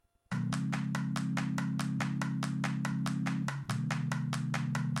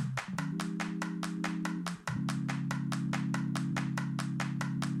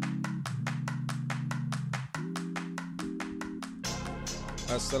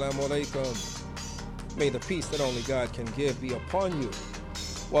Assalamu alaikum. May the peace that only God can give be upon you.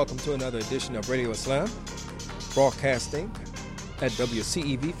 Welcome to another edition of Radio Islam, broadcasting at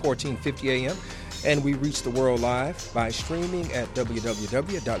WCEV 1450 AM, and we reach the world live by streaming at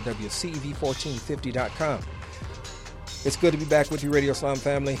www.wcev1450.com. It's good to be back with you, Radio Islam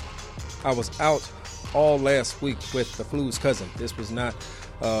family. I was out all last week with the flu's cousin. This was not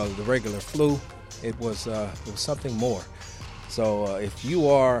the regular flu. It was something more. So if you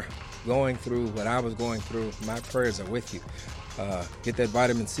are going through what I was going through, my prayers are with you. Get that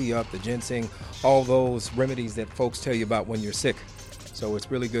vitamin C up, the ginseng, all those remedies that folks tell you about when you're sick. So it's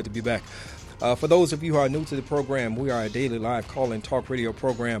really good to be back. For those of you who are new to the program, we are a daily live call-in talk radio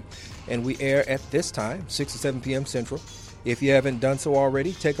program, and we air at this time, 6 to 7 p.m. Central. If you haven't done so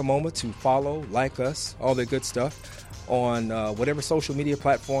already, take a moment to follow, like us, all the good stuff on whatever social media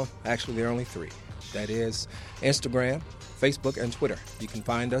platform. Actually, there are only three. That is Instagram, Facebook, and Twitter. You can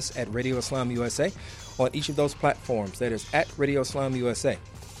find us at Radio Islam USA on each of those platforms. That is at Radio Islam USA.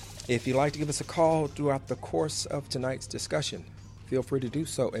 If you'd like to give us a call throughout the course of tonight's discussion, feel free to do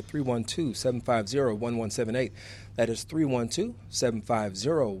so at 312-750-1178. That is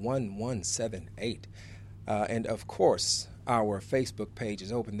 312-750-1178. And, of course, our Facebook page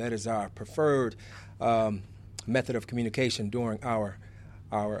is open. That is our preferred method of communication during our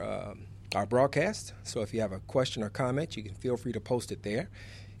broadcast. So if you have a question or comment, you can feel free to post it there.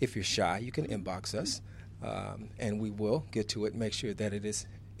 If you're shy, you can inbox us, and we will get to it and make sure that it is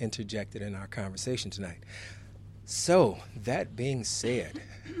interjected in our conversation tonight. So that being said,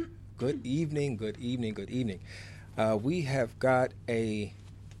 good evening. We have got a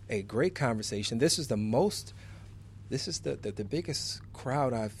great conversation. This is the biggest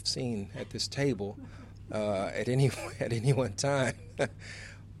crowd I've seen at this table at any one time.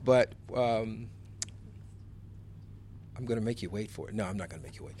 But I'm going to make you wait for it. No, I'm not going to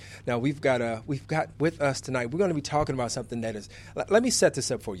make you wait. Now, we've got with us tonight, we're going to be talking about something that is, let me set this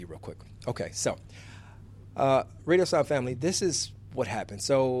up for you real quick. Okay, so, Radio Islam family, this is what happened.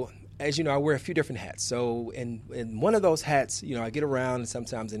 So, as you know, I wear a few different hats. So, in one of those hats, you know, I get around, and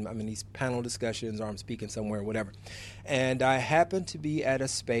sometimes I'm in these panel discussions or I'm speaking somewhere or whatever. And I happen to be at a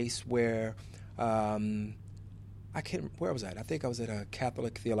space where, where was I? I think I was at a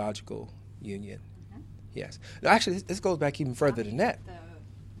Catholic Theological Union. Mm-hmm. Yes. No, actually, this goes back even further than that.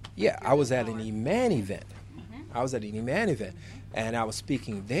 I was at an Iman event. Mm-hmm. I was at an Iman event, and I was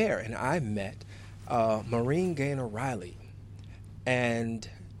speaking there, and I met Maureen Gaynor Riley, and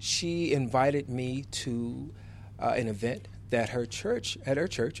she invited me to an event at her church,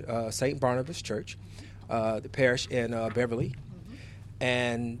 St. Barnabas Church, the parish in Beverly,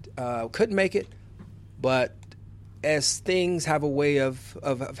 and couldn't make it, but as things have a way of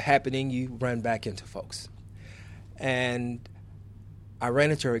happening, you run back into folks. And I ran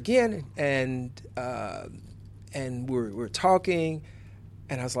into her again, and we're talking,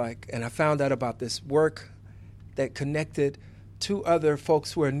 and I was like, and I found out about this work that connected two other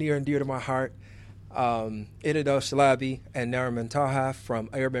folks who are near and dear to my heart, Idadel Shalabi and Nariman Taha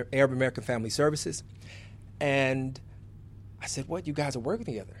from Arab American Family Services. And I said, what, you guys are working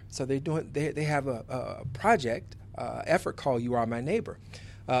together? So they have a project, effort called You Are My Neighbor.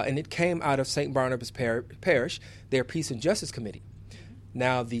 And it came out of St. Barnabas Parish, their Peace and Justice Committee.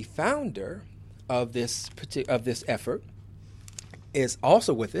 Now, the founder of this effort is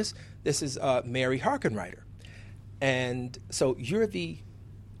also with us. This is Mary Harkenreiter. And so you're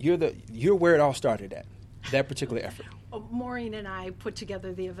where it all started at, that particular effort. Maureen and I put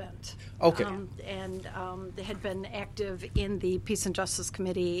together the event. Okay. They had been active in the Peace and Justice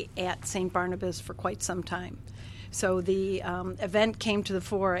Committee at St. Barnabas for quite some time. So the event came to the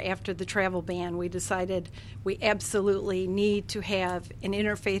fore after the travel ban. We decided we absolutely need to have an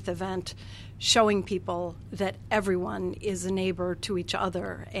interfaith event showing people that everyone is a neighbor to each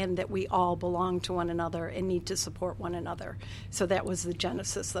other and that we all belong to one another and need to support one another. So that was the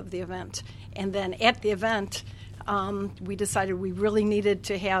genesis of the event. And then at the event, we decided we really needed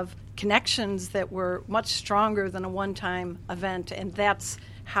to have connections that were much stronger than a one-time event, and that's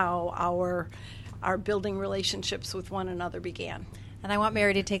how our building relationships with one another began. And I want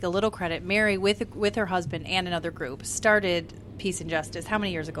Mary to take a little credit. Mary, with her husband and another group, started Peace and Justice. How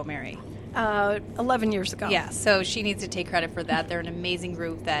many years ago, Mary? 11 years ago. Yeah, so she needs to take credit for that. They're an amazing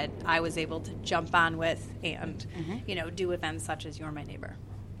group that I was able to jump on with and, do events such as You're My Neighbor.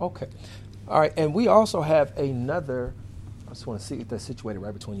 Okay. All right, and we also have another, I just want to see if that's situated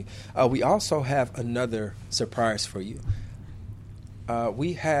right between you. We also have another surprise for you.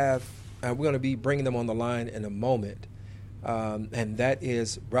 We're going to be bringing them on the line in a moment, and that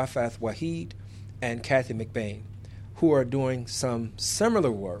is Rafath Wahid and Kathy McBain, who are doing some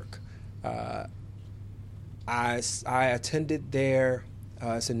similar work. I attended their,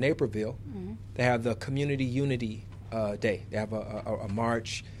 it's in Naperville. Mm-hmm. They have the Community Unity Day. They have a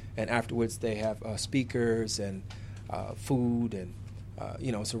march, and afterwards they have speakers and food, and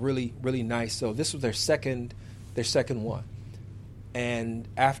it's a really, really nice. So this was their second one. And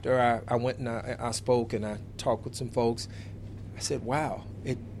after I went and I spoke and I talked with some folks, I said, wow,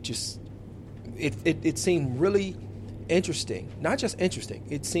 it seemed really interesting. Not just interesting,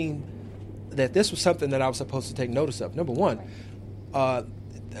 it seemed that this was something that I was supposed to take notice of. Number one,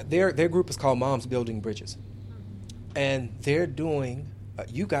 their group is called Moms Building Bridges. And they're doing,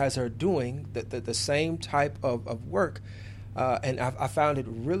 you guys are doing the same type of work. And I found it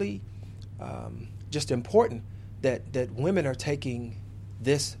really just important that women are taking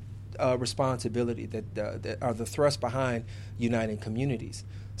this responsibility, that are the thrust behind uniting communities.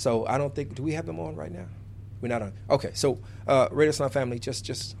 So I don't think, do we have them on right now? We're not on. Okay, so Radio Islam family,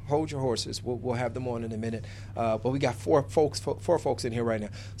 just hold your horses. We'll have them on in a minute. But we got four folks in here right now.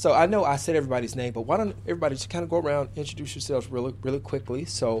 So I know I said everybody's name, but why don't everybody just kind of go around, introduce yourselves really, really quickly,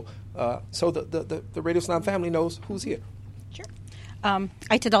 so the Radio Islam family knows who's here. Sure.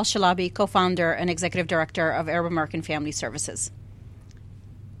 Aitad Al-Shalabi, co-founder and executive director of Arab American Family Services.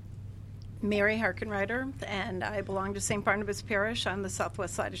 Mary Harkenrider, and I belong to St. Barnabas Parish on the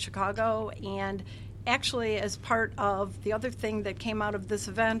southwest side of Chicago. And actually, as part of the other thing that came out of this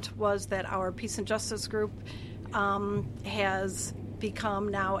event was that our Peace and Justice group has become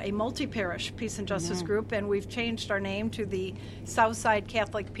now a multi-parish Peace and Justice group, and we've changed our name to the Southside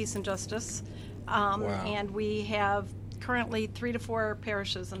Catholic Peace and Justice. Wow. And we have currently 3 to 4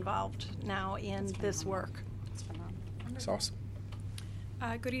 parishes involved now in this work. That's awesome.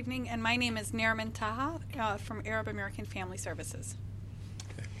 Good evening, and my name is Nariman Taha from Arab American Family Services.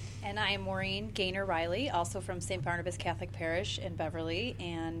 And I am Maureen Gaynor-Riley, also from St. Barnabas Catholic Parish in Beverly,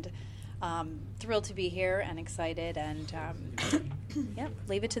 and thrilled to be here and excited, and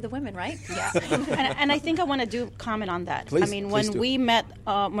leave it to the women, right? Yeah. and I think I want to comment on that. Please, I mean, when do. we met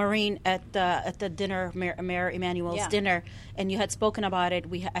Maureen at the dinner, Mayor Emanuel's dinner, and you had spoken about it,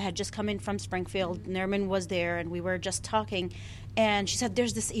 I had just come in from Springfield. Nerman was there, and we were just talking, and she said,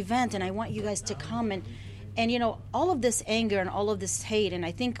 "There's this event, and I want you guys to come." And all of this anger and all of this hate, and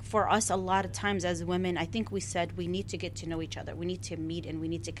I think for us a lot of times as women, I think we said we need to get to know each other. We need to meet and we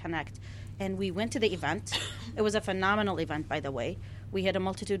need to connect. And we went to the event. It was a phenomenal event, by the way. We had a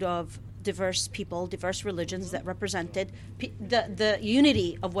multitude of diverse people, diverse religions that represented the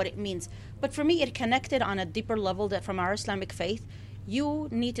unity of what it means. But for me, it connected on a deeper level that from our Islamic faith, you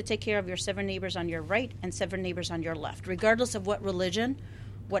need to take care of your 7 neighbors on your right and 7 neighbors on your left, regardless of what religion,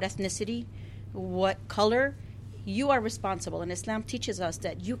 what ethnicity, what color. You are responsible, and Islam teaches us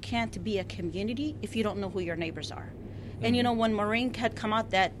that you can't be a community if you don't know who your neighbors are. And when Maureen had come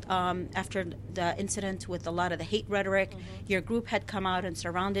out that after the incident with a lot of the hate rhetoric, your group had come out and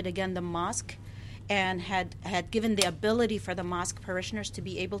surrounded again the mosque, and had given the ability for the mosque parishioners to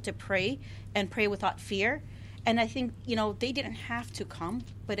be able to pray and pray without fear. And I think they didn't have to come,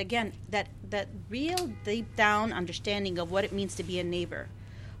 but again, that real deep down understanding of what it means to be a neighbor,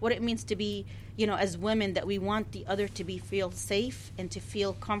 what it means to be, as women, that we want the other to feel safe and to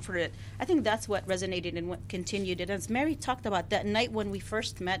feel comforted. I think that's what resonated and what continued. And as Mary talked about, that night when we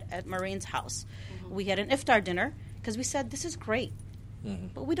first met at Maureen's house, we had an iftar dinner because we said, this is great,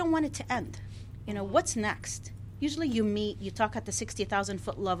 but we don't want it to end. What's next? Usually you meet, you talk at the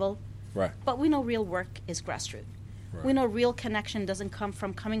 60,000-foot level, right? But we know real work is grassroots. Right. We know real connection doesn't come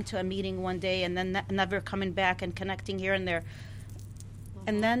from coming to a meeting one day and then never coming back and connecting here and there.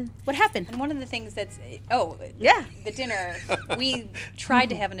 And then what happened? And one of the things the dinner, we tried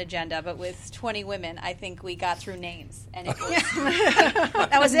to have an agenda, but with 20 women, I think we got through names. And it was,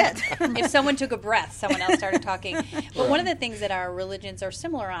 that was it. If someone took a breath, someone else started talking. But one of the things that our religions are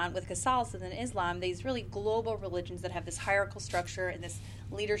similar on with Catholicism and Islam, these really global religions that have this hierarchical structure and this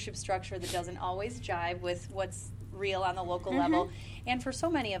leadership structure that doesn't always jive with what's real on the local level. And for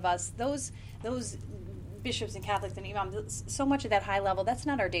so many of us, those bishops and Catholics and imams, so much of that high level, that's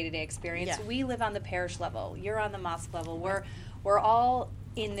not our day-to-day experience. Yeah. We live on the parish level. You're on the mosque level. We're all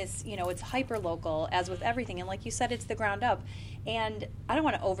in this, it's hyper-local, as with everything. And like you said, it's the ground up. And I don't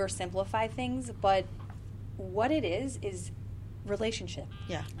want to oversimplify things, but what it is relationship.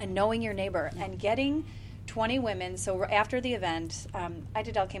 Yeah. And knowing your neighbor. Yeah. And getting 20 women. So after the event,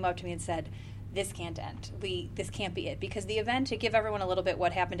 Aitadal came up to me and said, this can't end. This can't be it. Because the event, to give everyone a little bit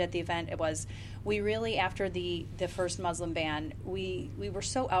what happened at the event, it was, we really, after the first Muslim ban, we were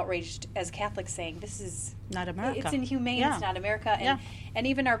so outraged as Catholics, saying, this is not America. It's inhumane. Yeah. It's not America. And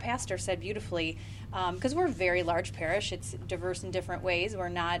even our pastor said beautifully, because we're a very large parish, it's diverse in different ways. We're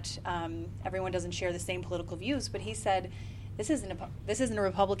not, everyone doesn't share the same political views, but he said, this isn't a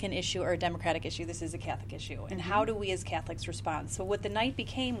Republican issue or a Democratic issue. This is a Catholic issue. And how do we as Catholics respond? So what the night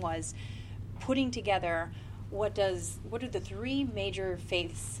became was putting together what do the three major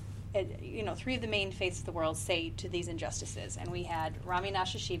faiths, three of the main faiths of the world say to these injustices. And we had Rami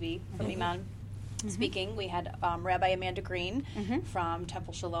Nashashibi from Iman speaking. We had Rabbi Amanda Green from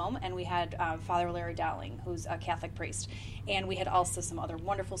Temple Shalom, and we had Father Larry Dowling, who's a Catholic priest. And we had also some other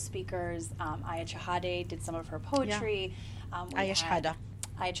wonderful speakers. Aya Chahade did some of her poetry. Aya Shahada.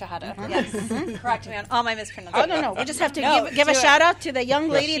 Aya Chahada, yes. Correct me on all my mispronunciations. Oh, no. We just have to give a shout-out to the young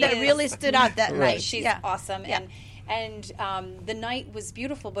lady that really stood out that night. She's awesome. Yeah. And the night was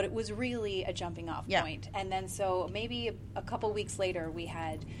beautiful, but it was really a jumping-off point. And then so maybe a couple weeks later, we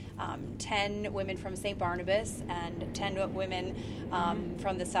had 10 women from St. Barnabas and 10 women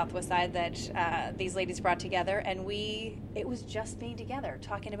from the Southwest side that these ladies brought together. And it was just being together,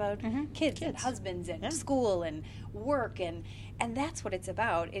 talking about kids and husbands and school and work. And that's what it's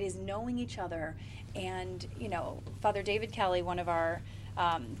about. It is knowing each other. And, Father David Kelly, one of our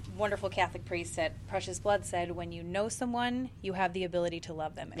wonderful Catholic priests at Precious Blood, said, when you know someone, you have the ability to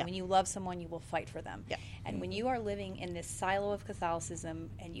love them. And when you love someone, you will fight for them. Yeah. And when you are living in this silo of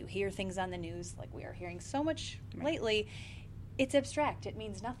Catholicism and you hear things on the news, like we are hearing so much lately, it's abstract. It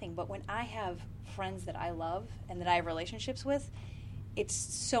means nothing. But when I have friends that I love and that I have relationships with, it's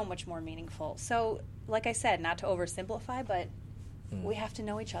so much more meaningful. So, like I said, not to oversimplify, but we have to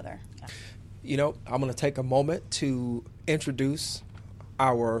know each other. I'm going to take a moment to introduce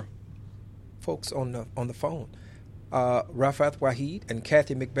our folks on the phone. Rafat Waheed and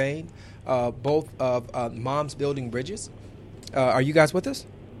Kathy McBain, both of Moms Building Bridges. Are you guys with us?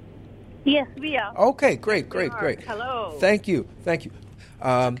 Yes, we are. Okay, great. Hello. Thank you.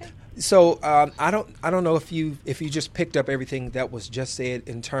 So I don't know if you just picked up everything that was just said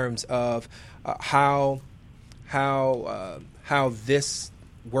in terms of how this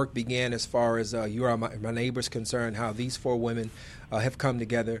work began, as far as You Are My Neighbor's concerned, how these four women have come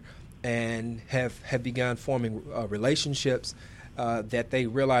together and have begun forming relationships that they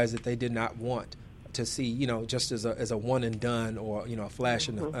realized that they did not want to see, just as a one and done, or a flash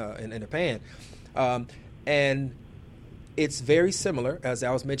in a pan. And it's very similar, as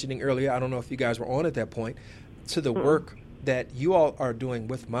I was mentioning earlier. I don't know if you guys were on at that point, to the work that you all are doing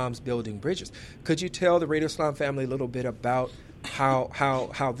with Moms Building Bridges. Could you tell the Radio Islam family a little bit about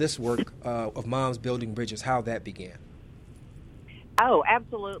how this work of Moms Building Bridges, how that began? Oh,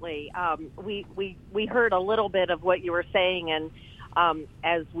 absolutely. We heard a little bit of what you were saying, and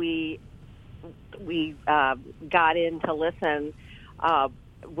as we got in to listen,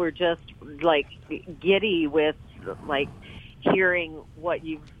 we're just like giddy with like hearing what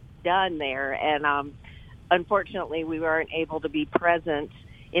you've done there. And unfortunately, we weren't able to be present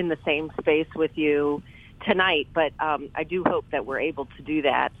in the same space with you tonight, but I do hope that we're able to do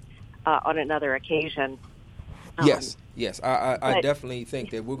that on another occasion. Yes. I definitely think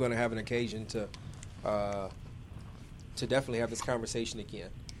that we're going to have an occasion to definitely have this conversation again.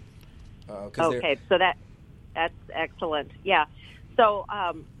 Okay, so that's excellent. Yeah. So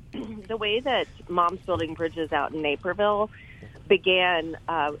the way that Moms Building Bridges out in Naperville began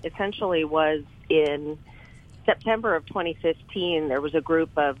essentially was in September of 2015. There was a group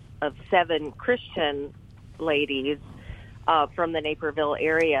of 7 Christian ladies from the Naperville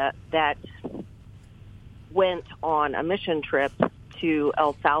area that went on a mission trip to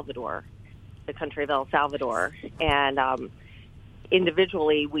El Salvador, the country of El Salvador. And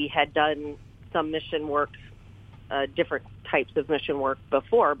individually, we had done some mission work, different types of mission work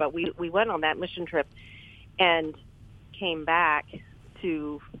before, but we went on that mission trip and came back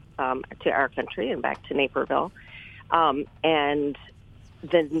to our country and back to Naperville. And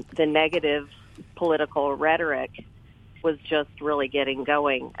the negative political rhetoric was just really getting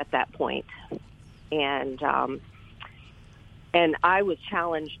going at that point. And I was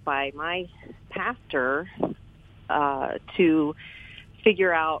challenged by my pastor to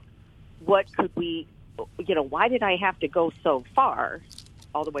figure out what could we, why did I have to go so far,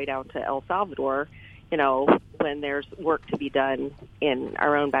 all the way down to El Salvador, when there's work to be done in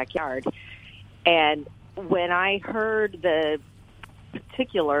our own backyard. And when I heard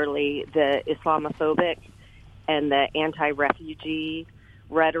particularly the Islamophobic and the anti-refugee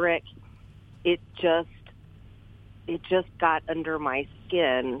rhetoric, it just got under my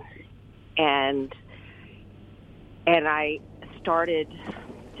skin, and I started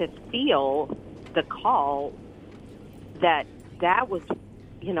to feel the call that was,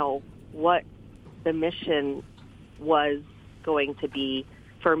 what the mission was going to be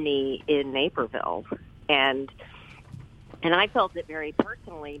for me in Naperville. And I felt it very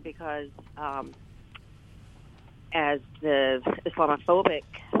personally because as the Islamophobic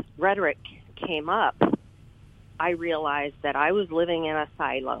rhetoric came up, I realized that I was living in a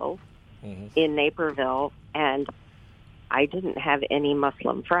silo in Naperville, and I didn't have any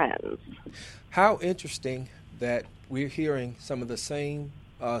Muslim friends. How interesting that we're hearing some of the same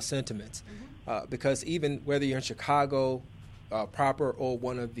sentiments, because even whether you're in Chicago proper or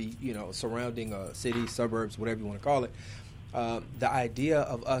one of the surrounding cities, suburbs, whatever you want to call it, the idea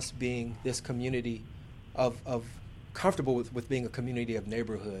of us being this community of comfortable with being a community of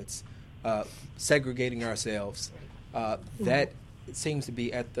neighborhoods, segregating ourselves, that seems to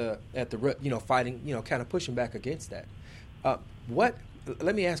be at the root, fighting, kind of pushing back against that.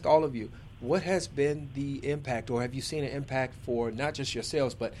 Let me ask all of you, what has been the impact, or have you seen an impact for not just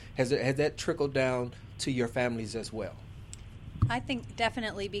yourselves, but has that trickled down to your families as well? I think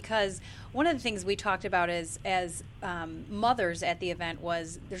definitely, because one of the things we talked about as mothers at the event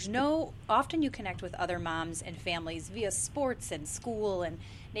was often you connect with other moms and families via sports and school and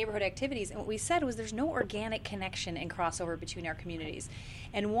neighborhood activities. And what we said was there's no organic connection and crossover between our communities.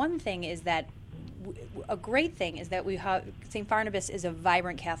 And one thing is that a great thing is that we have St. Barnabas is a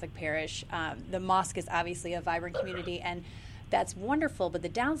vibrant Catholic parish. The mosque is obviously a vibrant community, and that's wonderful, but the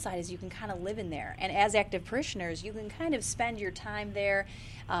downside is you can kind of live in there. And as active parishioners, you can kind of spend your time there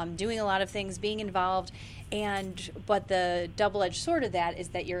doing a lot of things, being involved. But the double-edged sword of that is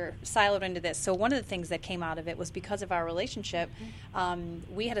that you're siloed into this. So one of the things that came out of it was because of our relationship,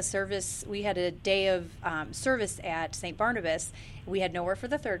 we had a day of service at St. Barnabas. We had nowhere for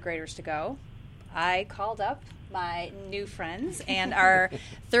the third graders to go. I called up my new friends, and our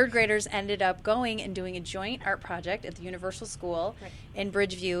third graders ended up going and doing a joint art project at the Universal School in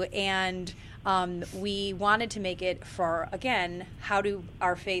Bridgeview, and we wanted to make it for, again, how do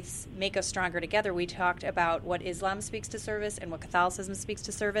our faiths make us stronger together. We talked about what Islam speaks to service and what Catholicism speaks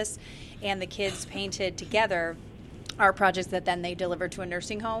to service, and the kids painted together art projects that then they delivered to a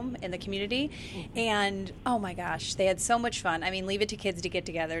nursing home in the community. And oh my gosh, they had so much fun. I mean, leave it to kids to get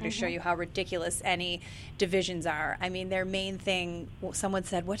together to show you how ridiculous any divisions are. I mean, their main thing, someone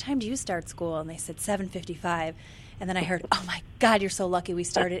said, "What time do you start school?" And they said 7:55. And then I heard, "Oh my God, you're so lucky we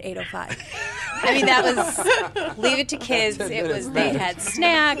started at 8:05. I mean, that was, leave it to kids. It was, they had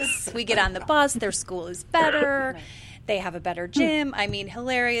snacks. We get on the bus. Their school is better. They have a better gym. I mean,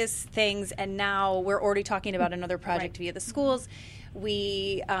 hilarious things. And now we're already talking about another project via the schools.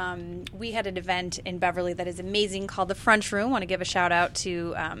 We had an event in Beverly that is amazing called The Front Room. I want to give a shout out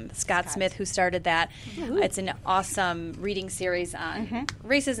to Scott Smith, who started that. It's an awesome reading series on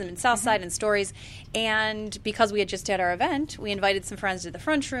racism and Southside and stories. And because we had just had our event, we invited some friends to The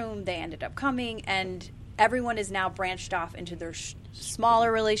Front Room. They ended up coming, and everyone is now branched off into their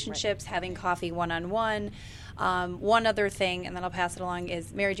smaller relationships, having coffee one-on-one. One other thing, and then I'll pass it along,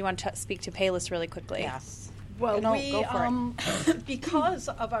 is, Mary, do you want to speak to Payless really quickly? Yes. Well, because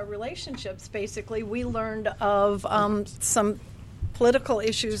of our relationships, basically, we learned of some political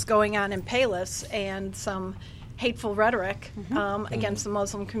issues going on in Payless and some hateful rhetoric against the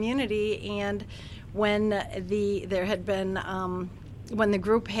Muslim community. And when there had been, when the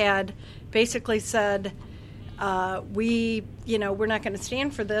group had basically said, we're not going to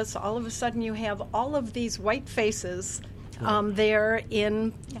stand for this, all of a sudden you have all of these white faces there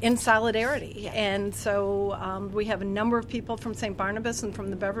in solidarity. And so we have a number of people from St. Barnabas and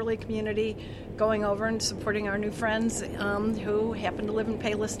from the Beverly community going over and supporting our new friends who happen to live in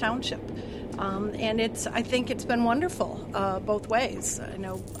Payless Township. And I think it's been wonderful both ways. I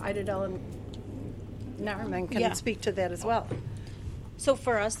know Idadel and Nariman can speak to that as well. So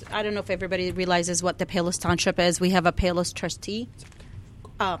for us, I don't know if everybody realizes what the Payless Township is. We have a Payless trustee.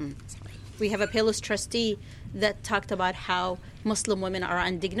 We have a Payless trustee that talked about how Muslim women are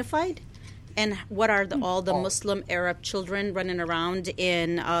undignified and what are all the Muslim Arab children running around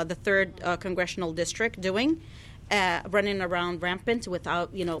in the 3rd Congressional District doing, running around rampant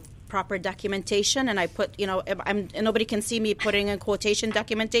without, proper documentation. And I put, nobody can see me putting in quotation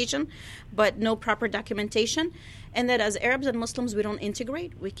documentation, but no proper documentation. And that as Arabs and Muslims, we don't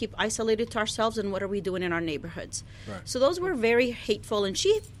integrate. We keep isolated to ourselves, and what are we doing in our neighborhoods? Right. So those were very hateful. And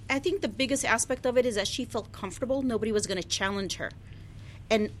I think the biggest aspect of it is that she felt comfortable. Nobody was going to challenge her.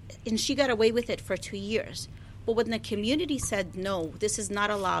 And she got away with it for 2 years. But when the community said, no, this is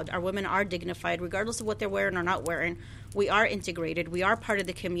not allowed, our women are dignified, regardless of what they're wearing or not wearing, we are integrated, we are part of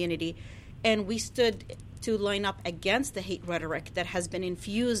the community, and we stood to line up against the hate rhetoric that has been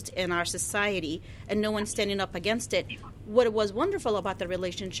infused in our society, and no one's standing up against it. What was wonderful about the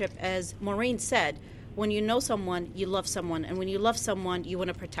relationship, as Maureen said, when you know someone, you love someone, and when you love someone, you want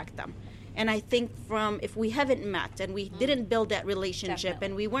to protect them. And I think if we haven't met and we didn't build that relationship, Definitely.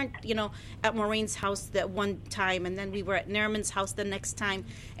 and we weren't, at Maureen's house that one time, and then we were at Nerman's house the next time,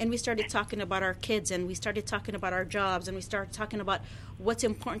 and we started talking about our kids, and we started talking about our jobs, and we started talking about what's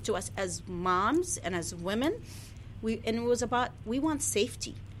important to us as moms and as women. And it was about, we want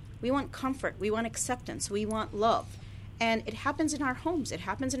safety, we want comfort, we want acceptance, we want love. And it happens in our homes, it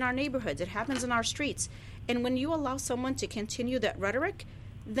happens in our neighborhoods, it happens in our streets. And when you allow someone to continue that rhetoric,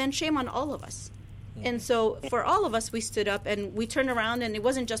 then shame on all of us. And so for all of us, we stood up and we turned around, and it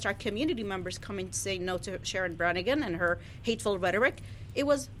wasn't just our community members coming to say no to Sharon Branigan and her hateful rhetoric. It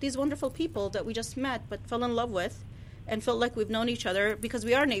was these wonderful people that we just met but fell in love with and felt like we've known each other because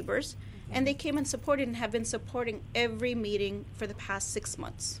we are neighbors. And they came and supported and have been supporting every meeting for the past 6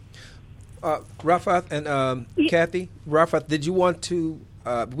 months. Rafat and Kathy, Rafat, did you want to,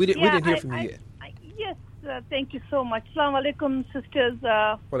 we didn't hear from you yet. Yes, thank you so much. Assalamu alaikum, sisters.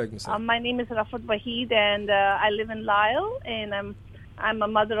 Walaikum salam. My name is Rafat Waheed, and I live in Lyle, and I'm a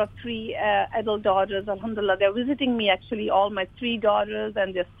mother of 3 adult daughters. Alhamdulillah, they're visiting me, actually, all my 3 daughters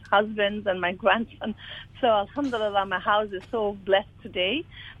and their husbands and my grandson. So alhamdulillah, my house is so blessed today.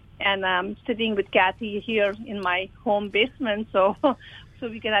 And I'm sitting with Kathy here in my home basement, so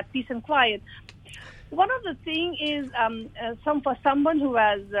we can have peace and quiet. One of the things is for someone who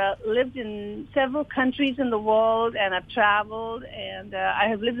has lived in several countries in the world, and I've traveled, and I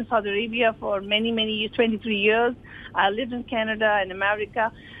have lived in Saudi Arabia for many, many years, 23 years. I lived in Canada and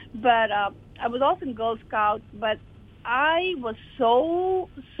America, but I was also in Girl Scouts. But I was so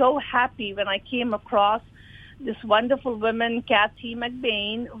happy when I came across this wonderful woman, Kathy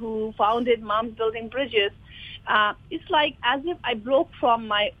McBain, who founded Moms Building Bridges. It's like as if I broke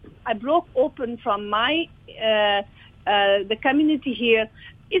open from my the community here.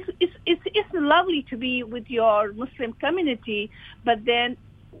 It's lovely to be with your Muslim community, but then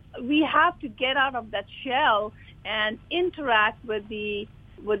we have to get out of that shell and interact with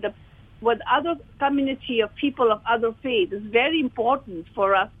other community of people of other faiths. It's very important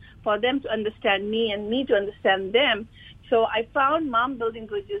for us, for them to understand me and me to understand them. So I found Mom Building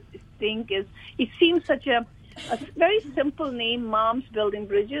Bridges. It seems such a very simple name, Moms Building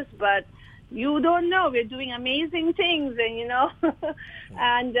Bridges, but you don't know, we're doing amazing things, and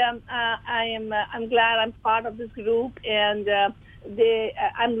and I'm glad I'm part of this group, and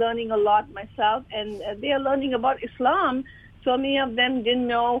I'm learning a lot myself, and they are learning about Islam. So many of them didn't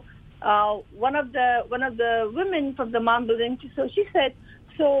know. One of the women from the Mom Building, so she said,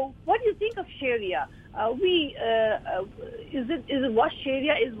 "So what do you think of Sharia? Is it what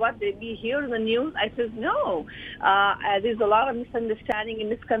Sharia is what we hear in the news?" I said, "No. There's a lot of misunderstanding and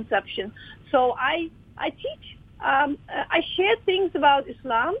misconception." So I teach. I share things about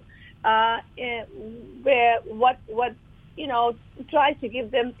Islam, where what try to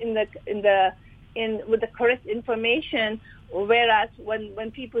give them with the correct information. Whereas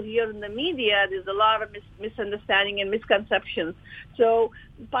when people hear in the media, there's a lot of misunderstanding and misconceptions. So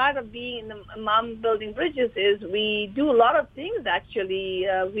part of being in the Mom Building Bridges is we do a lot of things. Actually,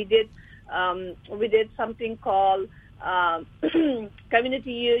 we did something called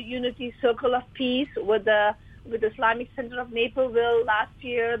Community Unity Circle of Peace with the Islamic Center of Naperville last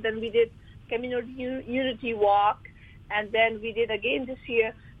year. Then we did Community Unity Walk, and then we did again this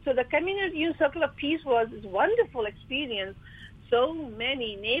year. So the Community Circle of Peace was this wonderful experience. So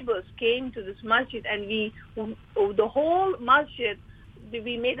many neighbors came to this masjid, and the whole masjid,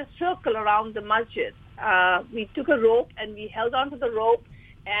 we made a circle around the masjid. We took a rope and we held onto the rope,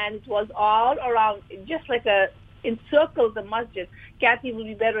 and it was all around, just like encircled the masjid. Kathy will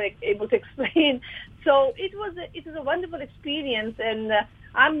be better able to explain. So it was a wonderful experience, and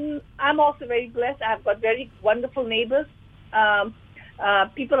I'm also very blessed. I've got very wonderful neighbors.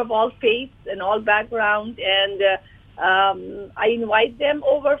 People of all faiths and all backgrounds, and I invite them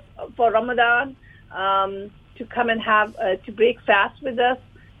over for Ramadan to come and have to break fast with us,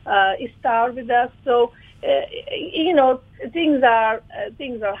 iftar with us. So things are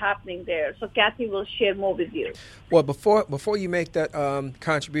happening there. So Kathy will share more with you. Well, before you make that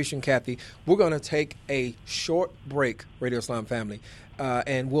contribution, Kathy, we're going to take a short break, Radio Islam family,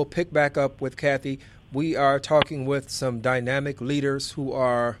 and we'll pick back up with Kathy. We are talking with some dynamic leaders who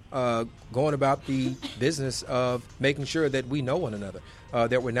are going about the business of making sure that we know one another,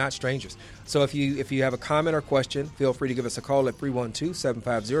 that we're not strangers. So if you have a comment or question, feel free to give us a call at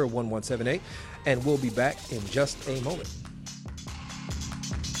 312-750-1178, and we'll be back in just a moment.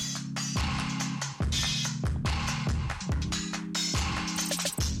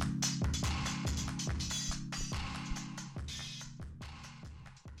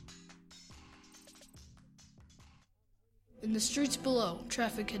 In the streets below,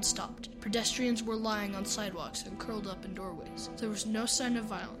 traffic had stopped. Pedestrians were lying on sidewalks and curled up in doorways. There was no sign of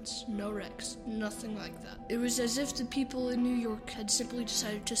violence, no wrecks, nothing like that. It was as if the people in New York had simply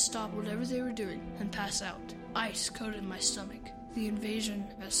decided to stop whatever they were doing and pass out. Ice coated my stomach. The invasion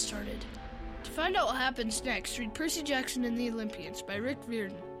has started. To find out what happens next, read Percy Jackson and the Olympians by Rick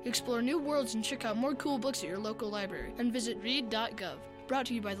Riordan. Explore new worlds and check out more cool books at your local library. And visit read.gov. Brought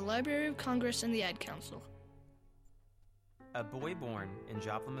to you by the Library of Congress and the Ad Council. A boy born in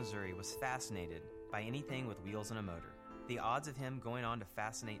Joplin, Missouri was fascinated by anything with wheels and a motor. The odds of him going on to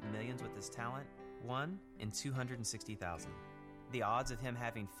fascinate millions with his talent? 1 in 260,000. The odds of him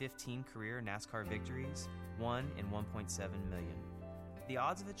having 15 career NASCAR victories? 1 in 1.7 million. The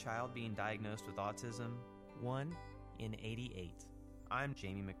odds of a child being diagnosed with autism? 1 in 88. I'm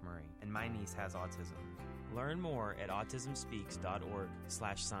Jamie McMurray, and my niece has autism. Learn more at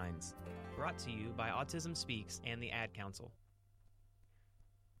autismspeaks.org/signs. Brought to you by Autism Speaks and the Ad Council.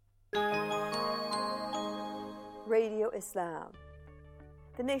 Radio Islam,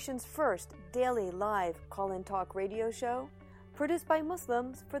 the nation's first daily live call-in talk radio show produced by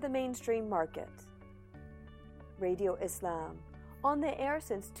Muslims for the mainstream market. Radio Islam, on the air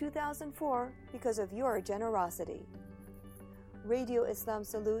since 2004 because of your generosity. Radio Islam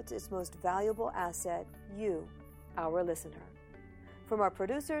salutes its most valuable asset, you, our listener. From our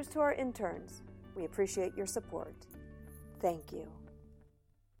producers to our interns, we appreciate your support. Thank you.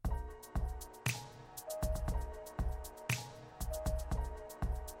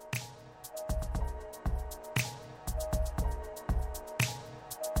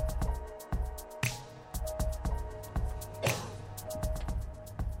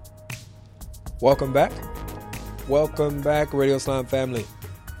 Welcome back. Welcome back, Radio Islam family.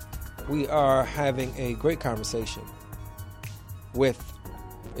 We are having a great conversation with,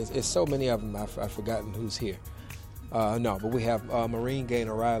 it's so many of them, I've forgotten who's here. But we have Maureen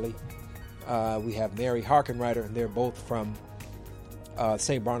Gaynor Riley. We have Mary Harkenrider, and they're both from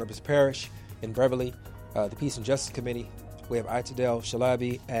St. Barnabas Parish in Beverly, the Peace and Justice Committee. We have Aitadel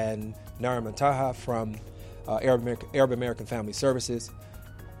Shalabi and Nariman Taha from Arab American Family Services.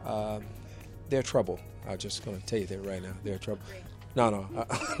 They're trouble. I'm just going to tell you that right now. They're trouble. No.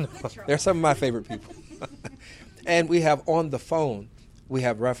 They're some of my favorite people. And we have on the phone, we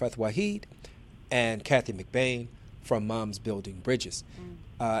have Rafat Waheed and Kathy McBain from Moms Building Bridges.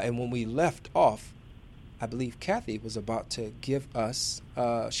 And when we left off, I believe Kathy was about to give us,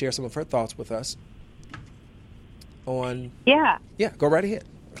 share some of her thoughts with us on... Yeah, go right ahead.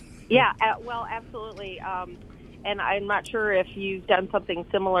 Yeah, well, absolutely. And I'm not sure if you've done something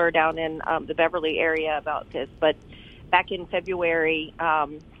similar down in the Beverly area about this, but back in February,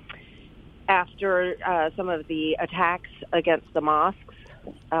 after some of the attacks against the mosques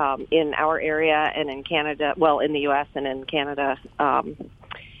in our area and in Canada, well, in the U.S. and in Canada,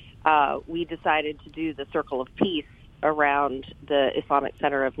 we decided to do the Circle of Peace around the Islamic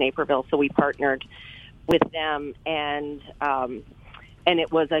Center of Naperville. So we partnered with them, and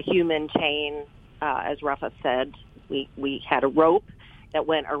it was a human chain. As Rafa said, we had a rope that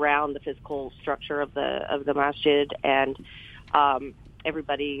went around the physical structure of the masjid, and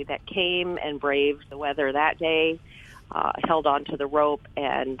everybody that came and braved the weather that day held onto the rope,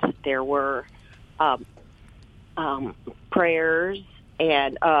 and there were prayers,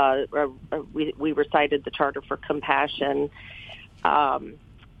 and we recited the Charter for Compassion, and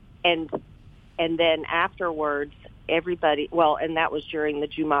then afterwards, everybody, and that was during the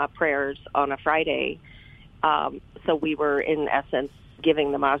Jummah prayers on a Friday. So we were, in essence,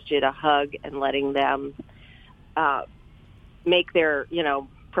 giving the masjid a hug and letting them make their,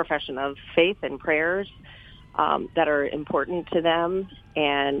 profession of faith and prayers that are important to them.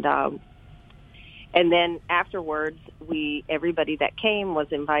 And then afterwards, everybody that came was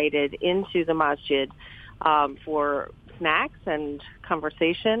invited into the masjid for snacks and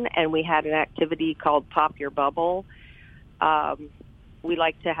conversation, and we had an activity called Pop Your Bubble. We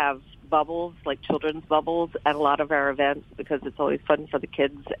like to have bubbles, like children's bubbles, at a lot of our events because it's always fun for the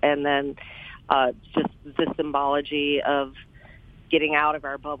kids, and then just the symbology of getting out of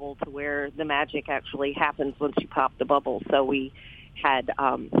our bubble to where the magic actually happens once you pop the bubble. So we had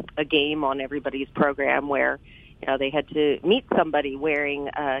a game on everybody's program where they had to meet somebody wearing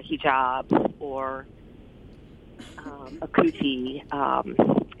a hijab or a kuti,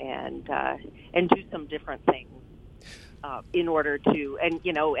 and do some different things in order to, and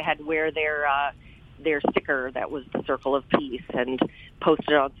had to wear their sticker that was the Circle of Peace and post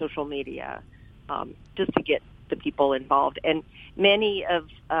it on social media, just to get the people involved. And many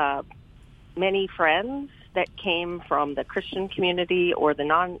friends that came from the Christian community or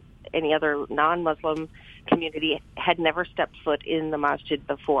any other non-Muslim community had never stepped foot in the masjid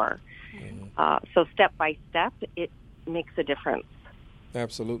before. So step by step, it makes a difference.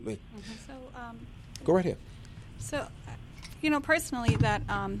 Absolutely. So, go right ahead. So, personally, that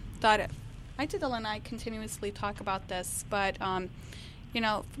thought Aitadil and I continuously talk about this, but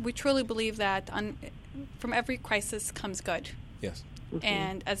we truly believe that from every crisis comes good. Yes. Mm-hmm.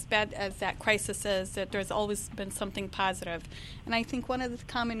 And as bad as that crisis is, that there's always been something positive. And I think one of the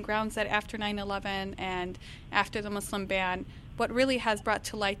common grounds that after 9/11 and after the Muslim ban, what really has brought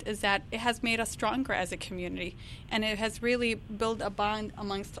to light is that it has made us stronger as a community, and it has really built a bond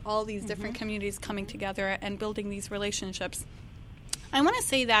amongst all these different communities coming together and building these relationships. I want to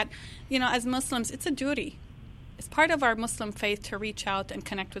say that, as Muslims, it's a duty. It's part of our Muslim faith to reach out and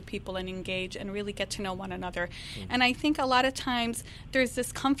connect with people and engage and really get to know one another. And I think a lot of times there's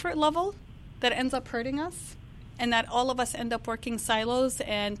this comfort level that ends up hurting us, and that all of us end up working silos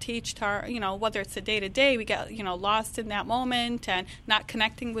and teach to our, whether it's a day-to-day, we get, lost in that moment and not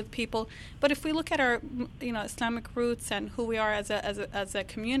connecting with people. But if we look at our, Islamic roots and who we are as a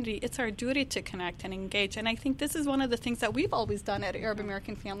community, it's our duty to connect and engage. And I think this is one of the things that we've always done at Arab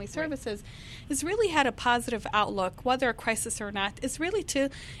American Family Services, is really had a positive outlook, whether a crisis or not, is really to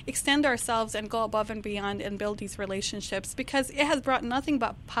extend ourselves and go above and beyond and build these relationships, because it has brought nothing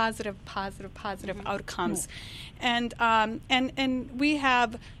but positive outcomes. And we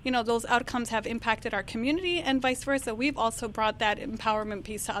have, those outcomes have impacted our community, and vice versa. We've also brought that empowerment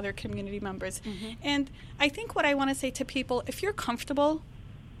piece to other community members. And I think what I want to say to people, if you're comfortable,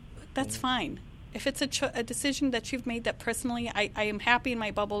 that's fine. If it's a decision that you've made that personally, I am happy in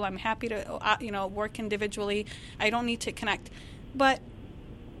my bubble, I'm happy to, work individually, I don't need to connect. But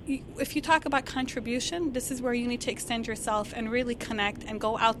if you talk about contribution, this is where you need to extend yourself and really connect and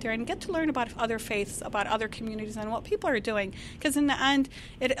go out there and get to learn about other faiths, about other communities, and what people are doing. Because in the end,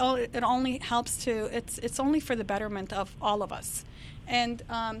 it only helps it's only for the betterment of all of us. And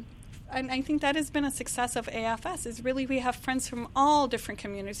I think that has been a success of AFS, is really we have friends from all different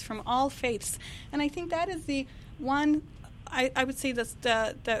communities, from all faiths. And I think that is the one, I would say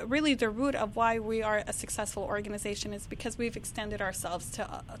the really the root of why we are a successful organization, is because we've extended ourselves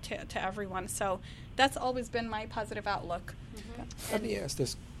to everyone. So that's always been my positive outlook. Let me ask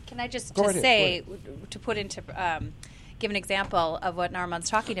this. Can I just say, to put into, give an example of what Narman's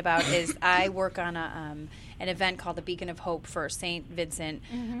talking about, is I work on an event called the Beacon of Hope for St. Vincent,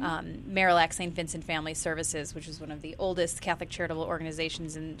 Marillac St. Vincent Family Services, which is one of the oldest Catholic charitable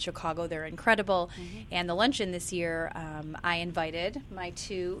organizations in Chicago. They're incredible. And the luncheon this year, I invited my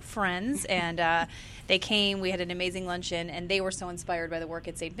two friends, and they came. We had an amazing luncheon, and they were so inspired by the work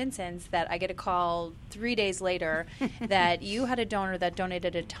at St. Vincent's that I get a call 3 days later that you had a donor that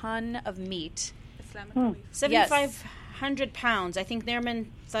donated a ton of meat. Islamic Relief. 7,500 pounds. I think Nairman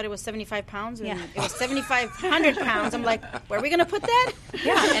thought it was 75 pounds, and it was 7,500 pounds. I'm like, where are we going to put that?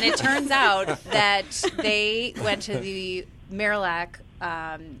 Yeah, and it turns out that they went to the Marillac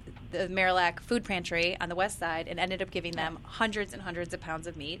food pantry on the west side and ended up giving them hundreds and hundreds of pounds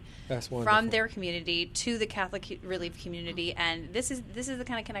of meat from their community to the Catholic Relief community. And this is the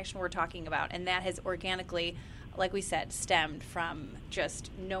kind of connection we're talking about, and that has organically, like we said, stemmed from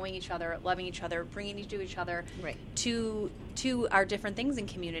just knowing each other, loving each other, bringing each other to our different things in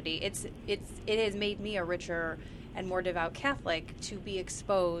community. It has made me a richer and more devout Catholic to be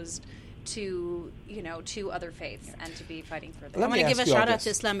exposed to other faiths and to be fighting for them. I want to give a shout out to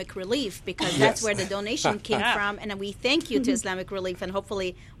Islamic Relief, because that's where the donation came from, and we thank you to Islamic Relief, and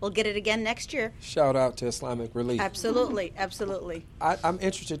hopefully we'll get it again next year. Shout out to Islamic Relief. Absolutely. I'm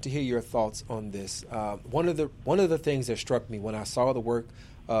interested to hear your thoughts on this. One of the things that struck me when I saw the work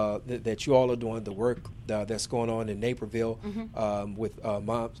that you all are doing, the work that's going on in Naperville with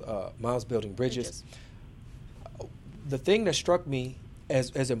Moms Building Bridges. The thing that struck me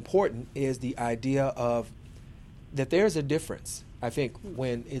as important is the idea of that there's a difference. I think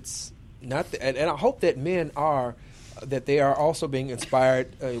when it's not, and I hope that men are, that they are also being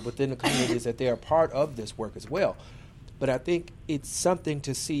inspired within the communities, that they are part of this work as well. But I think it's something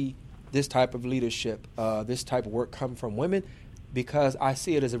to see this type of leadership, this type of work come from women, because I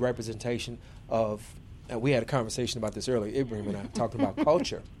see it as a representation of, and we had a conversation about this earlier, Ibrahim and I, talking about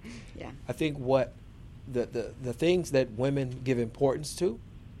culture. I think what the things that women give importance to,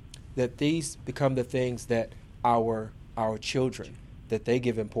 that these become the things that our children, that they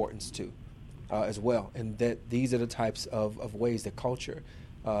give importance to as well, and that these are the types of ways that culture,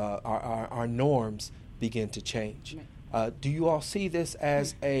 our norms begin to change. Do you all see this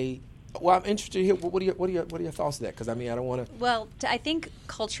as a? Well, I'm interested to hear what are your thoughts on that? Because I don't want to. Well, I think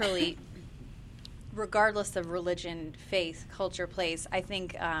culturally, regardless of religion, faith, culture, place, I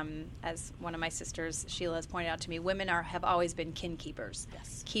think, as one of my sisters, Sheila, has pointed out to me, women have always been kin keepers,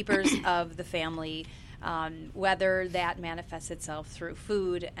 keepers of the family, whether that manifests itself through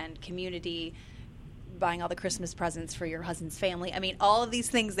food and community, buying all the Christmas presents for your husband's family. I mean, all of these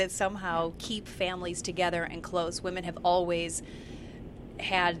things that somehow keep families together and close. Women have always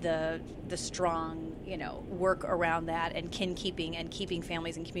had the strong, work around that and kin keeping and keeping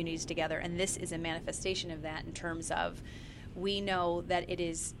families and communities together. And this is a manifestation of that in terms of we know that it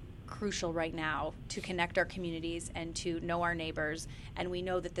is crucial right now to connect our communities and to know our neighbors. And we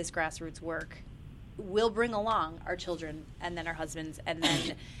know that this grassroots work will bring along our children and then our husbands and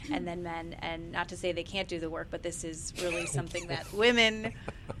then men. And not to say they can't do the work, but this is really something that women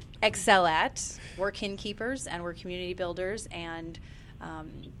excel at. We're kin keepers and we're community builders, and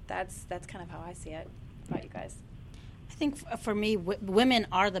that's kind of how I see it. How about you guys? I think for me, women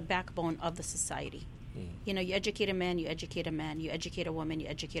are the backbone of the society. You educate a man, you educate a man, you educate a woman, you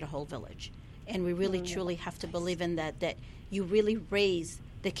educate a whole village. And we really truly have to believe in that you really raise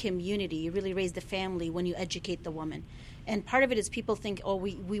the community, you really raise the family when you educate the woman. And part of it is people think,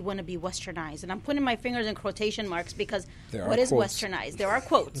 we want to be westernized. And I'm putting my fingers in quotation marks because what is westernized? There are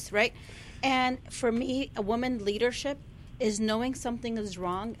quotes, right? And for me, a woman leadership is knowing something is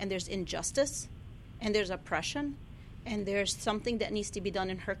wrong and there's injustice and there's oppression and there's something that needs to be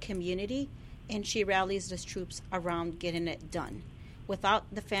done in her community, and she rallies the troops around getting it done without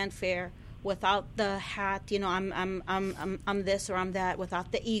the fanfare, without the hat, I'm this or I'm that,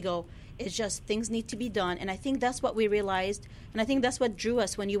 without the ego. It's just things need to be done. And I think that's what we realized, and I think that's what drew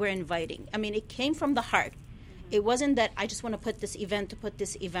us when you were inviting. I mean, it came from the heart. It wasn't that I just want to put this event to put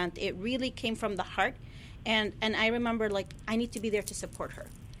this event. It really came from the heart. And I remember, I need to be there to support her.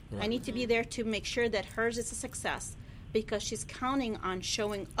 Right. I need to be there to make sure that hers is a success, because she's counting on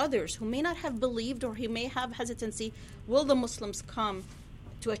showing others who may not have believed or who may have hesitancy, will the Muslims come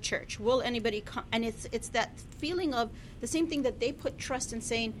to a church? Will anybody come? And it's that feeling of the same thing that they put trust in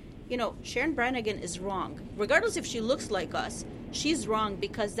saying, Sharon Brannigan is wrong. Regardless if she looks like us, she's wrong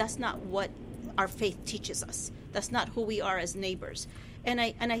because that's not what our faith teaches us. That's not who we are as neighbors. And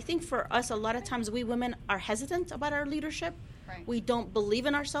I think for us, a lot of times we women are hesitant about our leadership. Right. We don't believe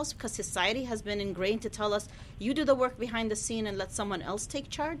in ourselves because society has been ingrained to tell us, you do the work behind the scene and let someone else take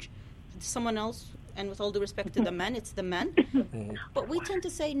charge. Someone else, and with all due respect to the men, it's the men. But we tend to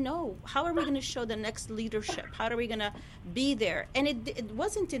say, no, how are we going to show the next leadership? How are we going to be there? And it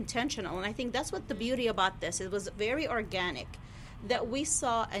wasn't intentional. And I think that's what the beauty about this. It was very organic, that we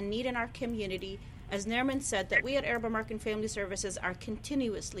saw a need in our community. As Nerman said, that we at Arab American Family Services are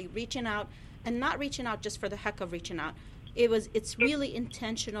continuously reaching out, and not reaching out just for the heck of reaching out. It's really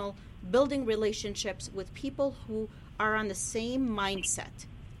intentional, building relationships with people who are on the same mindset,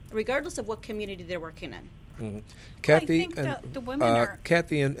 regardless of what community they're working in. Kathy, the women are...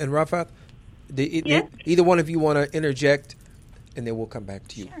 Kathy and Rafat, either one of you want to interject, and then we'll come back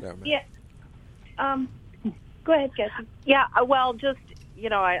to you. Sure. Yeah. Go ahead, Kathy. Yeah. Well, just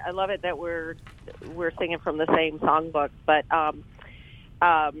I love it that we're singing from the same songbook, but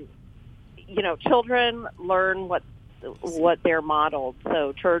children learn what they're modeled.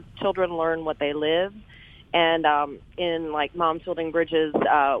 So children learn what they live. And in Moms Building Bridges,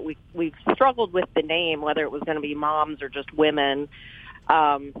 we've struggled with the name, whether it was going to be moms or just women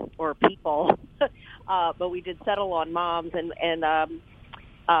or people. But we did settle on moms, and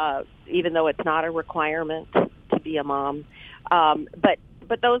even though it's not a requirement to be a mom.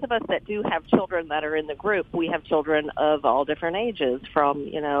 But those of us that do have children that are in the group, we have children of all different ages, from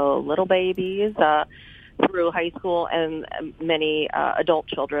little babies through high school, and many adult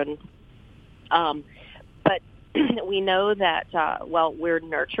children. But we know that, we're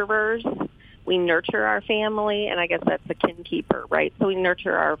nurturers. We nurture our family, and I guess that's a kin keeper, right? So we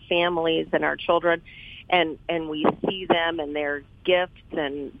nurture our families and our children, and we see them and their gifts,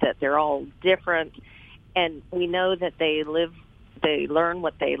 and that they're all different. And we know that they learn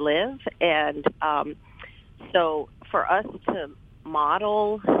what they live. And so for us to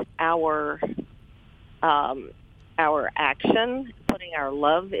model our action, putting our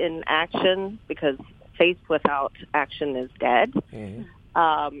love in action, because faith without action is dead. Mm-hmm.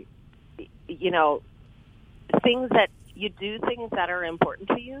 Things that you do, things that are important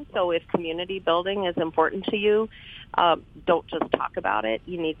to you. So if community building is important to you, don't just talk about it.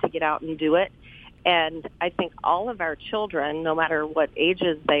 You need to get out and do it. And I think all of our children, no matter what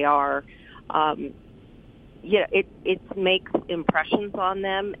ages they are, it makes impressions on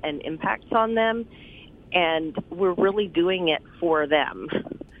them and impacts on them. And we're really doing it for them,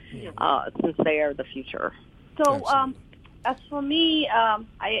 since they are the future. So as for me,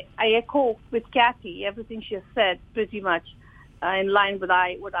 I echo with Kathy everything she has said, pretty much in line with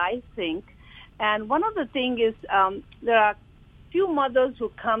what I think. And one of the things is there are few mothers who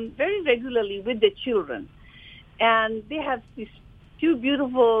come very regularly with their children, and they have these two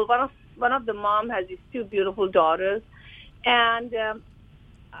beautiful. One of the mom has these two beautiful daughters, and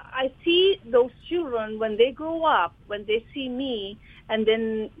I see those children when they grow up, when they see me, and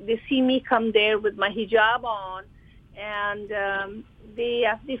then they see me come there with my hijab on, and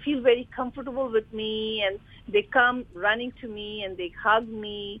they feel very comfortable with me, and they come running to me and they hug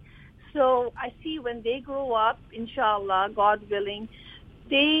me. So I see when they grow up, inshallah, God willing,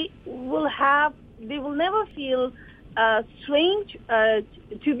 they will never feel strange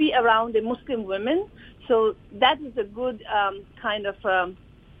to be around a Muslim woman. So that is a good kind of role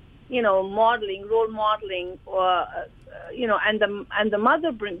modeling, or and the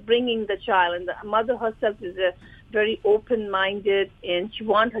mother bringing the child, and the mother herself is a very open-minded, and she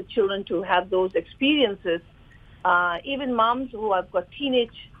wants her children to have those experiences. Even moms who have got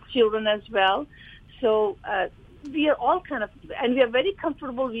teenage children as well. So we are all and we are very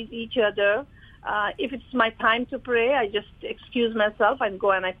comfortable with each other. If it's my time to pray, I just excuse myself and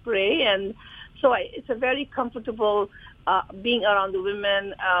go and I pray. And so it's a very comfortable being around the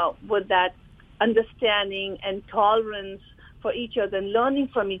women with that understanding and tolerance for each other and learning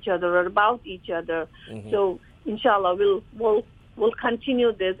from each other or about each other. Mm-hmm. So inshallah, we'll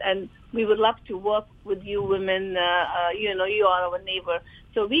continue this, and we would love to work with you women. You are our neighbor,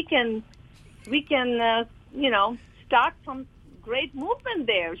 so we can start some great movement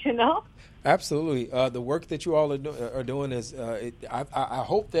there. Absolutely. The work that you all are doing is. I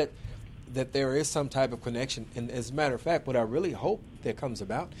hope that there is some type of connection. And as a matter of fact, what I really hope that comes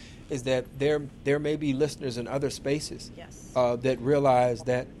about is that there may be listeners in other spaces that realize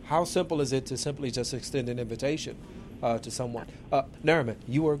that how simple is it to simply just extend an invitation to someone. Nariman,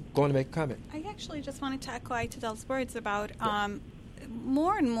 you were going to make a comment. I actually just wanted to echo Aitadal's words about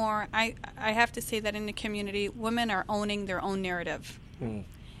more and more, I have to say that in the community, women are owning their own narrative. Mm.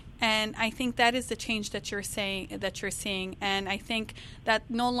 And I think that is the change that you're seeing. And I think that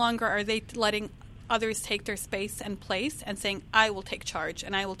no longer are they letting others take their space and place and saying, I will take charge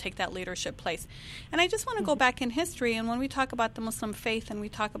and I will take that leadership place. And I just want to go back in history, and when we talk about the Muslim faith and we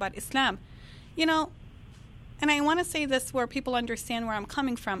talk about Islam, and I want to say this where people understand where I'm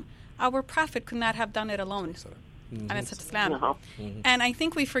coming from, our Prophet could not have done it alone. Mm-hmm. And I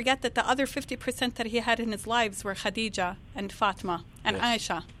think we forget that the other 50% that he had in his lives were Khadija and Fatima and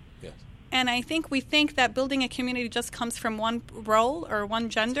Aisha. Yes. And I think we think that building a community just comes from one role or one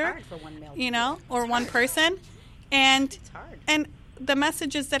gender, for one male or one person. And the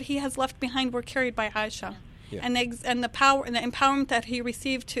messages that he has left behind were carried by Aisha. Yeah. And the power and the empowerment that he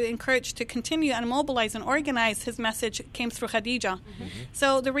received to encourage to continue and mobilize and organize his message came through Khadija. Mm-hmm.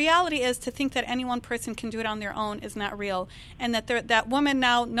 So the reality is to think that any one person can do it on their own is not real, and that women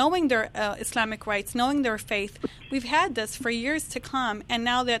now knowing their Islamic rights, knowing their faith, we've had this for years to come, and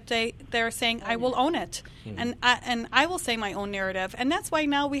now that they're saying I will own it, mm-hmm. and I will say my own narrative, and that's why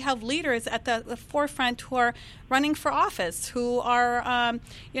now we have leaders at the forefront who are running for office, who are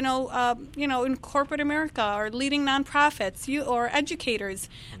in corporate America, or leading nonprofits, or educators.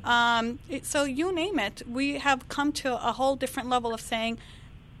 So you name it, we have come to a whole different level of saying,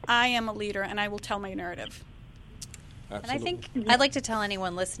 I am a leader and I will tell my narrative. Absolutely. And I think I'd like to tell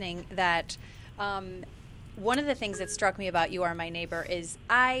anyone listening that one of the things that struck me about You Are My Neighbor is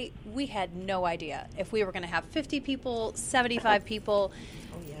we had no idea if we were going to have 50 people, 75 people.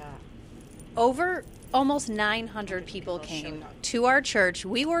 Oh, yeah. Over almost 900 people came to our church.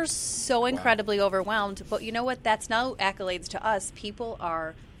 We were so incredibly overwhelmed. But you know what? That's no accolades to us. People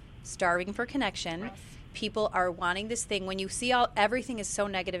are starving for connection. People are wanting this thing. When you see everything is so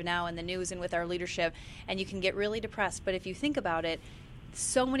negative now in the news and with our leadership, and you can get really depressed. But if you think about it,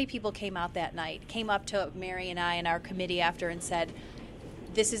 so many people came out that night, came up to Mary and I and our committee after and said,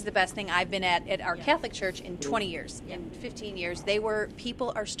 this is the best thing I've been at our Catholic church in 20 years, in 15 years.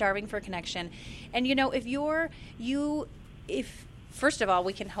 People are starving for connection. And, if first of all,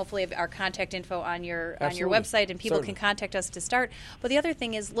 we can hopefully have our contact info on your website, and people can contact us to start. But the other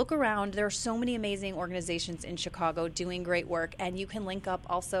thing is, look around. There are so many amazing organizations in Chicago doing great work, and you can link up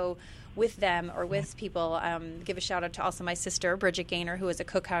also with them or with people. Give a shout out to also my sister, Bridget Gaynor, who is a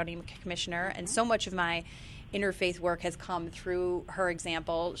Cook County Commissioner, and so much of my interfaith work has come through her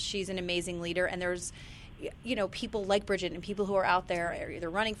example. She's an amazing leader, and there's people like Bridget and people who are out there either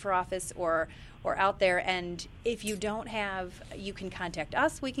running for office or out there. And if you don't have, you can contact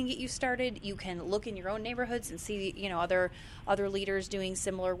us. We can get you started. You can look in your own neighborhoods and see other leaders doing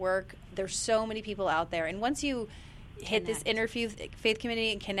similar work. There's so many people out there, and once you hit this interfaith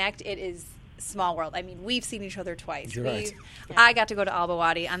community and connect, it is small world. I mean, we've seen each other twice. Right. I got to go to Al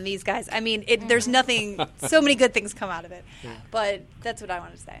Bawadi on these guys. I mean, there's nothing, so many good things come out of it. Yeah. But that's what I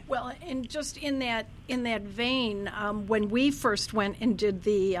want to say. Well, and just in that vein, when we first went and did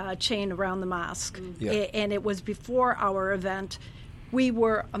the chain around the mosque, and it was before our event, we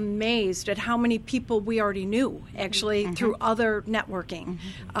were amazed at how many people we already knew, actually, through other networking,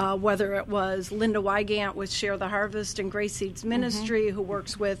 whether it was Linda Wygant with Share the Harvest and Grace Seeds Ministry, who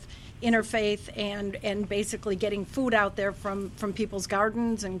works with interfaith and basically getting food out there from people's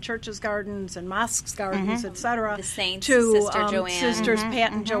gardens and churches' gardens and mosques' gardens, etc. The Saints, to Sister Joanne. Sisters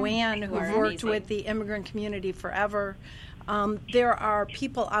Pat and Joanne, who have worked amazing. with the immigrant community forever. There are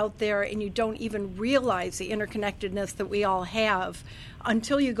people out there, and you don't even realize the interconnectedness that we all have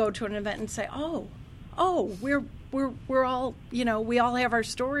until you go to an event and say, "Oh, we're all, we all have our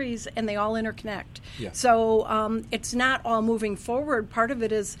stories, and they all interconnect." Yeah. So it's not all moving forward. Part of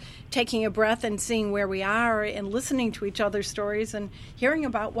it is taking a breath and seeing where we are, and listening to each other's stories and hearing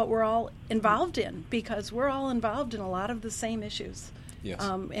about what we're all involved in, because we're all involved in a lot of the same issues. Yes.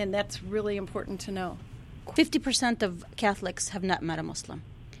 And that's really important to know. 50% of Catholics have not met a Muslim,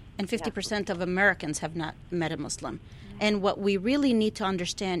 and 50% of Americans have not met a Muslim. And what we really need to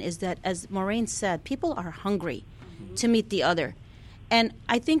understand is that, as Maureen said, people are hungry to meet the other. And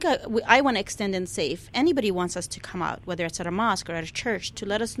I think I want to extend and say, if anybody wants us to come out, whether it's at a mosque or at a church, to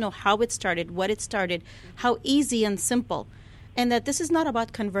let us know how it started, what it started, how easy and simple, and that this is not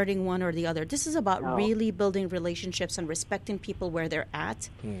about converting one or the other. This is about really building relationships and respecting people where they're at,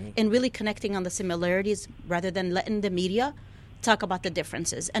 and really connecting on the similarities rather than letting the media talk about the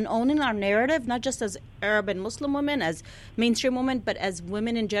differences, and owning our narrative, not just as Arab and Muslim women, as mainstream women, but as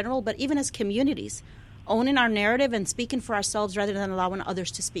women in general, but even as communities. Owning our narrative and speaking for ourselves rather than allowing others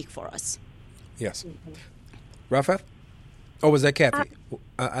to speak for us. Yes. Rafa? Oh, was that Kathy?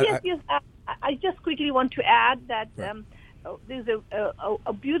 Yes. I just quickly want to add that there's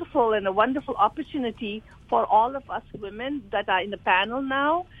a beautiful and a wonderful opportunity for all of us women that are in the panel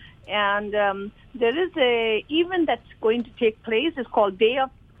now. And there is a event that's going to take place. It's called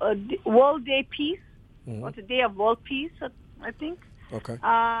World Day Peace, or the Day of World Peace, I think. Okay.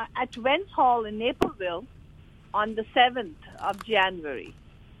 At Wentz Hall in Naperville on the 7th of January.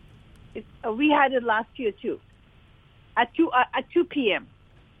 We had it last year too, at 2 p.m.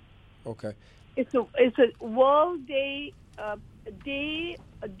 Okay. It's a World Day, a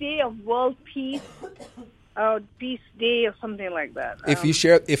day of World Peace. Peace Day or something like that. If you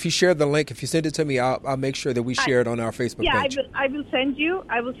share the link, if you send it to me, I'll make sure that we share it on our Facebook page. Yeah, I will send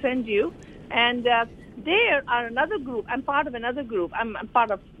you. And there are another group. I'm part of another group. I'm part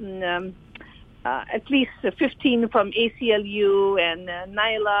of at least 15 from ACLU and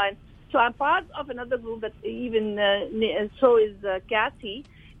NYLA. And so I'm part of another group that even so is Kathy.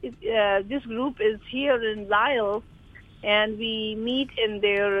 This group is here in Lisle. And we meet in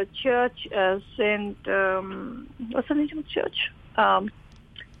their church, what's the name of the church?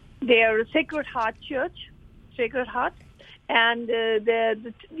 Their Sacred Heart Church, Sacred Heart. And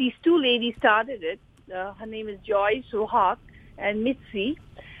these two ladies started it. Her name is Joy Suhak and Mitzi.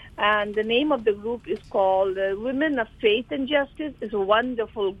 And the name of the group is called Women of Faith and Justice. It's a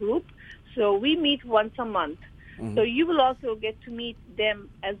wonderful group. So we meet once a month. Mm-hmm. So you will also get to meet them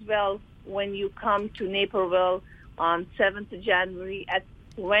as well when you come to Naperville on 7th of January at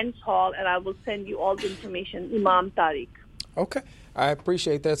Wentz Hall, and I will send you all the information, Imam Tariq. Okay. I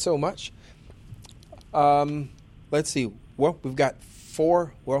appreciate that so much. Let's see. Well, we've got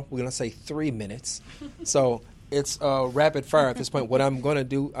we're going to say 3 minutes. So it's rapid fire at this point. What I'm going to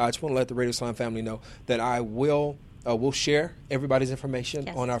do, I just want to let the Radio Islam family know that I will share everybody's information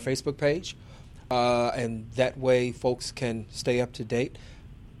on our Facebook page, and that way folks can stay up to date.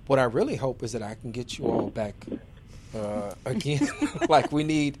 What I really hope is that I can get you all back again. Like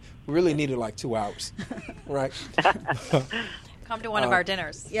we really needed like 2 hours, right? Come to one of our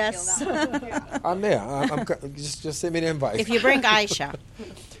dinners. Yes. I'm there. I'm just send me the invite. If you bring Aisha.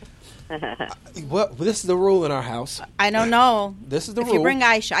 Well, this is the rule in our house. I don't know. This is the rule. If you bring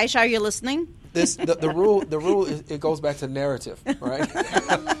Aisha. Aisha, are you listening? The rule is, it goes back to narrative, right?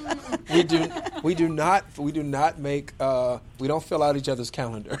 we do not make we don't fill out each other's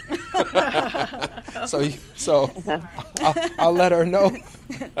calendar. so I'll let her know.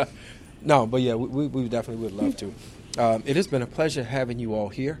 No, but yeah, we definitely would love to. It has been a pleasure having you all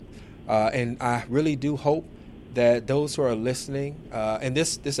here, and I really do hope that those who are listening, and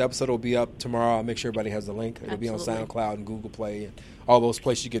this episode will be up tomorrow. I'll make sure everybody has the link. It'll be on SoundCloud and Google Play and all those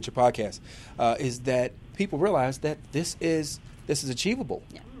places you get your podcast. Is that people realize that this is achievable,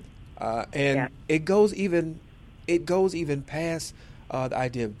 it goes even it goes even past the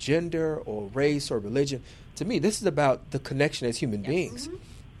idea of gender or race or religion. To me, this is about the connection as human beings,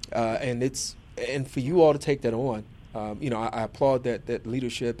 and for you all to take that on. I applaud that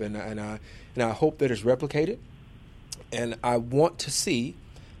leadership, and I hope that it's replicated. And I want to see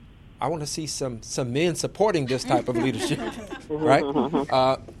some men supporting this type of leadership, right?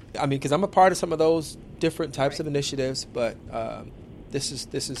 Because I'm a part of some of those different types of initiatives, but this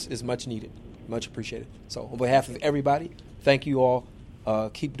is much needed, much appreciated. So on behalf of everybody, thank you all.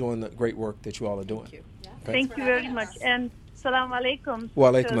 Keep doing the great work that you all are doing. Thank you. Okay. Thank you very much. And salam alaikum.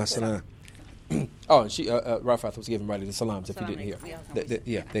 Wa alaikum assalam. Oh, and Rafat was giving Riley the salams if you didn't hear.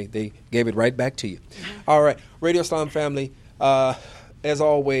 They gave it right back to you. All right, Radio Islam family. As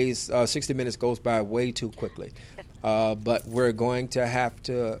always, 60 minutes goes by way too quickly. But we're going to have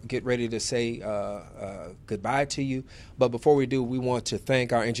to get ready to say goodbye to you. But before we do, we want to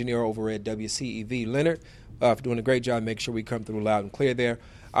thank our engineer over at WCEV, Leonard, for doing a great job. Make sure we come through loud and clear there.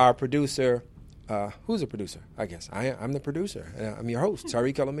 Our producer, who's the producer? I guess I'm the producer. I'm your host,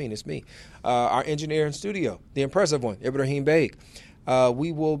 Tariq El-Amin. It's me. Our engineer in studio, the impressive one, Ibrahim Baig.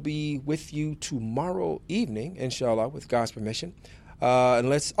 We will be with you tomorrow evening, inshallah, with God's permission.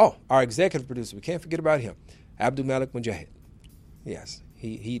 Our executive producer, we can't forget about him, Abdul Malik Mujahid. Yes,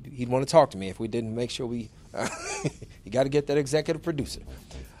 he'd want to talk to me if we didn't make sure we. You got to get that executive producer.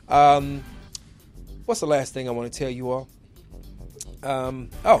 What's the last thing I want to tell you all?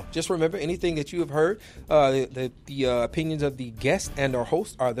 Just remember, anything that you have heard, the opinions of the guest and our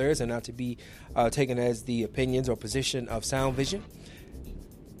host are theirs and not to be taken as the opinions or position of Sound Vision.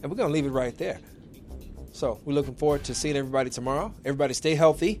 And we're going to leave it right there. So we're looking forward to seeing everybody tomorrow. Everybody stay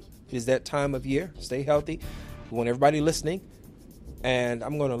healthy. It is that time of year. Stay healthy. We want everybody listening. And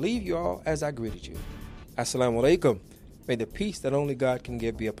I'm going to leave you all as I greeted you. Assalamu alaikum. May the peace that only God can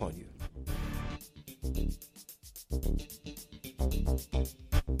give be upon you.